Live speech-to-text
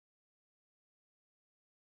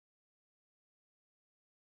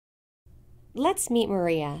Let's meet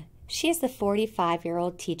Maria. She is the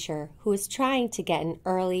 45-year-old teacher who is trying to get an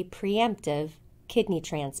early preemptive kidney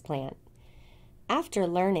transplant. After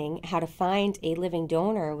learning how to find a living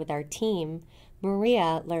donor with our team,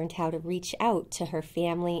 Maria learned how to reach out to her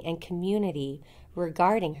family and community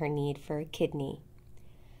regarding her need for a kidney.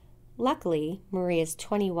 Luckily, Maria's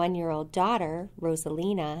 21-year-old daughter,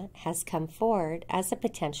 Rosalina, has come forward as a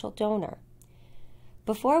potential donor.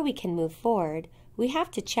 Before we can move forward, we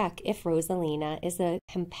have to check if Rosalina is a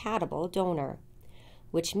compatible donor,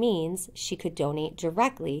 which means she could donate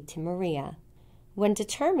directly to Maria. When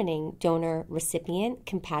determining donor-recipient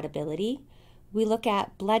compatibility, we look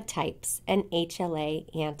at blood types and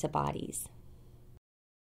HLA antibodies.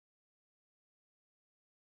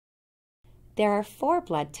 There are 4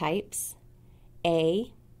 blood types: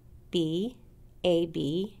 A, B,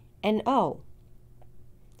 AB, and O.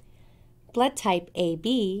 Blood type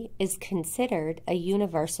AB is considered a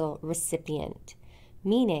universal recipient,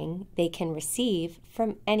 meaning they can receive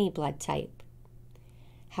from any blood type.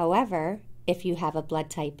 However, if you have a blood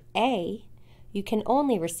type A, you can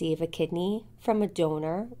only receive a kidney from a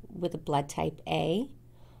donor with a blood type A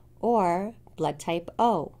or blood type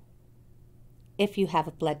O. If you have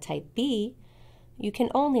a blood type B, you can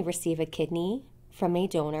only receive a kidney from a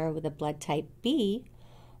donor with a blood type B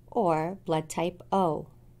or blood type O.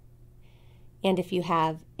 And if you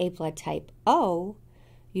have a blood type O,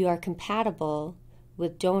 you are compatible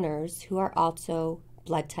with donors who are also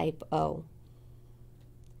blood type O.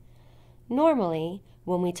 Normally,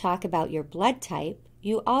 when we talk about your blood type,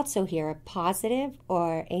 you also hear a positive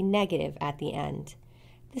or a negative at the end.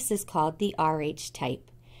 This is called the Rh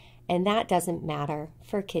type, and that doesn't matter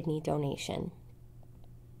for kidney donation.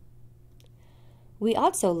 We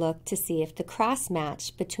also look to see if the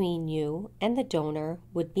cross-match between you and the donor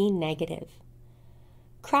would be negative.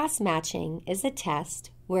 Cross-matching is a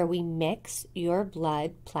test where we mix your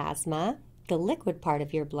blood plasma, the liquid part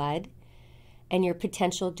of your blood, and your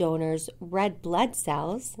potential donor's red blood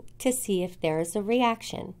cells to see if there is a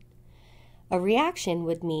reaction. A reaction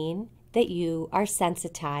would mean that you are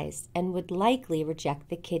sensitized and would likely reject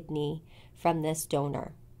the kidney from this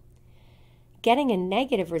donor. Getting a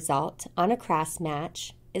negative result on a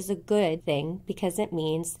cross-match is a good thing because it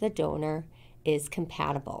means the donor is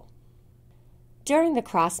compatible. During the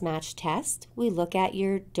cross-match test, we look at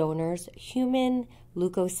your donor's human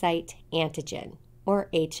leukocyte antigen, or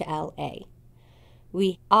HLA.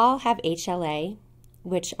 We all have HLA,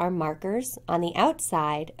 which are markers on the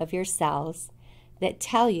outside of your cells that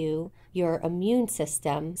tell you your immune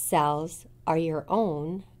system cells are your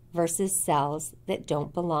own versus cells that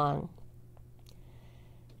don't belong.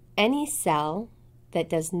 Any cell that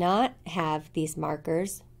does not have these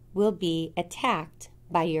markers will be attacked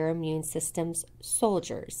by your immune system's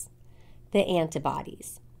soldiers, the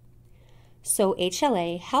antibodies. So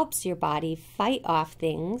HLA helps your body fight off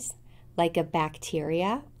things like a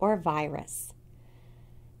bacteria or virus.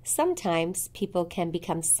 Sometimes people can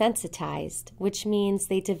become sensitized, which means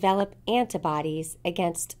they develop antibodies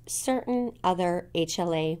against certain other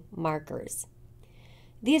HLA markers.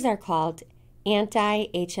 These are called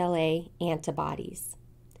anti-HLA antibodies.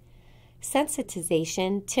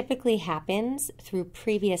 Sensitization typically happens through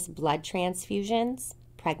previous blood transfusions,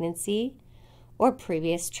 pregnancy, or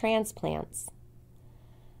previous transplants.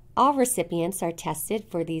 All recipients are tested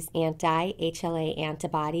for these anti-HLA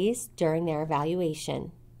antibodies during their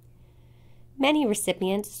evaluation. Many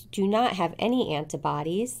recipients do not have any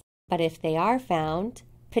antibodies, but if they are found,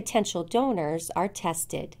 potential donors are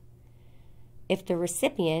tested. If the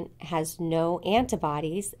recipient has no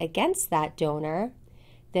antibodies against that donor,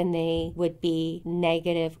 then they would be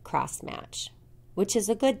negative cross-match, which is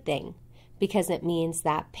a good thing because it means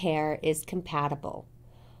that pair is compatible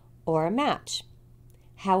or a match.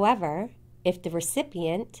 However, if the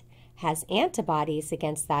recipient has antibodies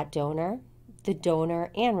against that donor, the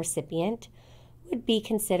donor and recipient would be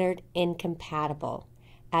considered incompatible,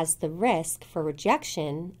 as the risk for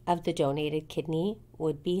rejection of the donated kidney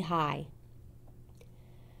would be high.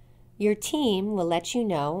 Your team will let you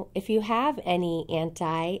know if you have any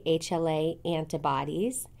anti-HLA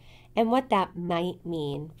antibodies and what that might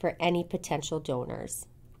mean for any potential donors.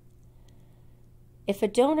 If a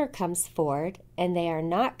donor comes forward and they are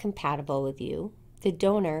not compatible with you, the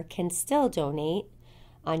donor can still donate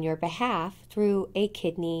on your behalf through a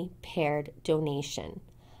kidney paired donation,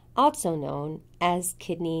 also known as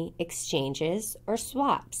kidney exchanges or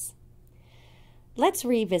swaps. Let's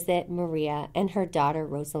revisit Maria and her daughter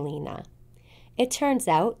Rosalina. It turns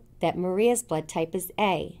out that Maria's blood type is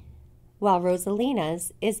A, while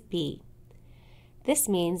Rosalina's is B. This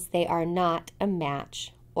means they are not a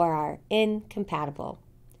match or are incompatible.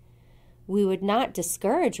 We would not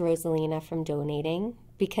discourage Rosalina from donating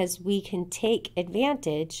because we can take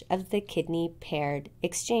advantage of the Kidney Paired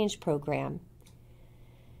Exchange Program.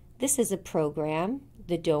 This is a program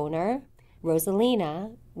the donor,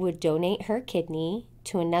 Rosalina, would donate her kidney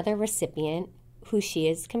to another recipient who she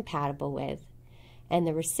is compatible with, and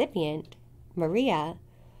the recipient, Maria,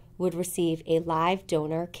 would receive a live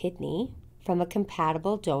donor kidney from a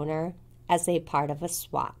compatible donor as a part of a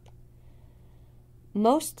swap.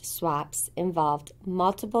 Most swaps involved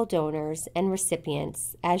multiple donors and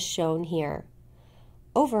recipients, as shown here.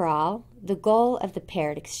 Overall, the goal of the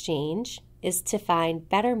paired exchange is to find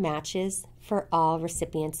better matches for all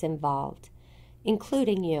recipients involved,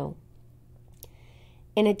 including you.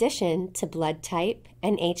 In addition to blood type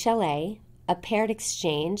and HLA, a paired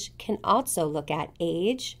exchange can also look at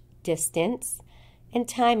age, distance, and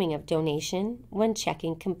timing of donation when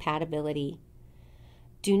checking compatibility.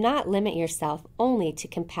 Do not limit yourself only to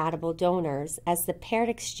compatible donors, as the paired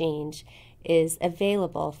exchange is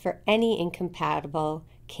available for any incompatible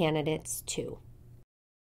candidates too.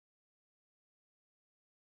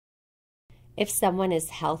 If someone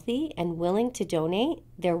is healthy and willing to donate,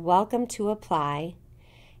 they're welcome to apply.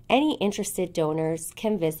 Any interested donors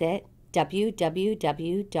can visit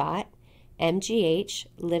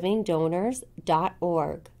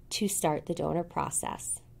www.mghlivingdonors.org to start the donor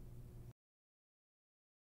process.